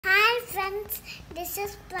friends, this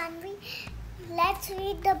is Pranvi. Let's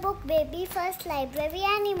read the book Baby First Library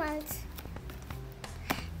Animals.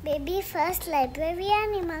 Baby First Library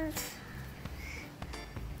Animals.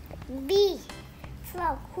 B.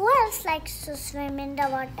 Frog. Who else likes to swim in the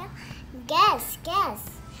water? Guess.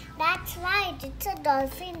 That's right, it's a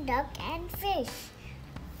dolphin, duck and fish.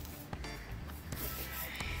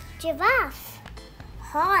 Giraffe.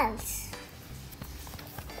 Horse.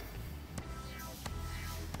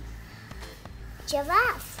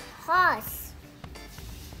 Giraffe. Horse.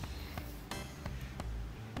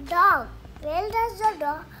 Dog.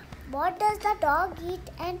 What does the dog eat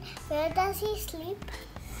and where does he sleep?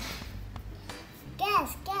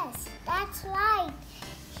 Guess. That's right.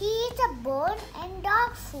 He eats a bird and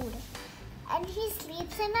dog food. And he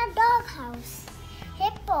sleeps in a dog house.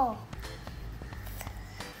 Hippo.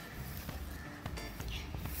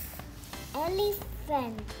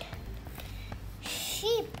 Elephant.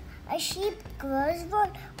 Sheep. A sheep grows wool.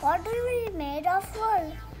 What are we made of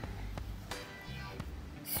wool?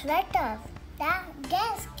 Sweater.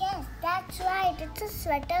 Guess. That's right. It's a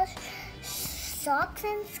sweater, socks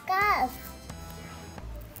and scarf.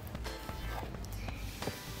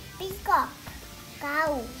 Peacock.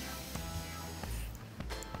 Cow.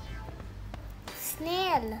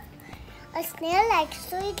 Snail. A snail likes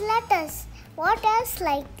to eat lettuce. What else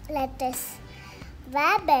like lettuce?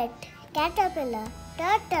 Rabbit. Caterpillar.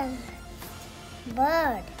 Turtle.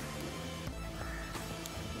 Bird.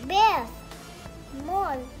 Bear.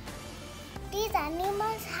 Mole. These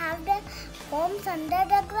animals have their homes under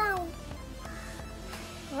the ground.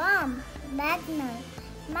 Worm. Magpie.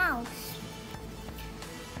 Mouse.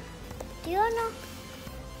 Do you know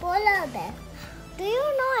polar bear? Do you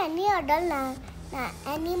know any other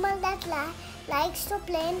animal that likes to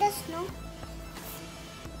play in the snow?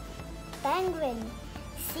 Penguin.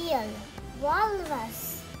 Seal.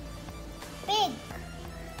 Walrus. Pig.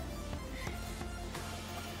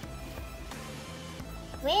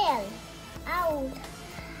 Whale. Owl.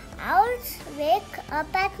 Owls wake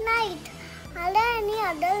up at night. Are there any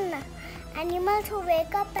other animals who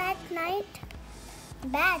wake up at night?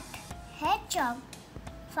 Bat. Hedgehog.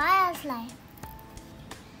 Firefly.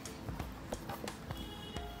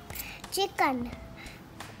 Chicken.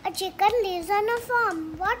 A chicken lives on a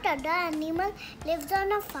farm. What other animal lives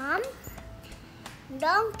on a farm?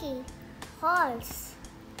 Donkey. Horse.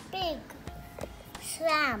 Pig.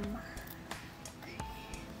 Swan.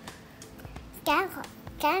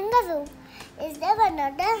 Kangaroo. Is there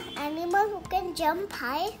another animal who can jump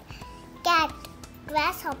high? Cat.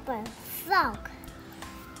 Grasshopper. Frog.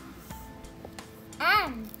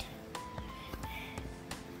 Ant.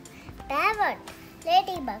 Parrot.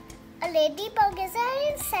 Ladybug. A ladybug is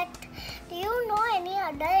an insect. Do you know any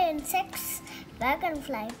other insects?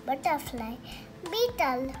 Dragonfly. Butterfly.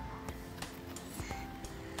 Beetle.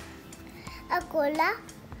 A koala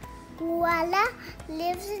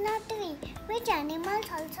lives in a tree. Which animals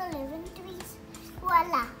also live in trees?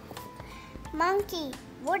 Koala. Monkey.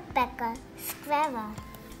 Woodpecker. Squirrel.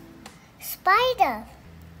 Spider.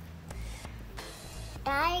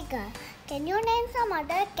 Tiger. Can you name some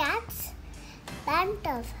other cats?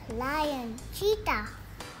 Panther. Lion. Cheetah.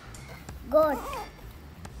 Goat.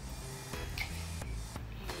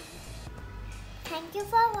 Thank you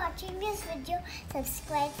for watching this video.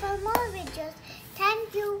 Subscribe for more videos.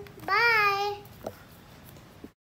 Thank you. Bye.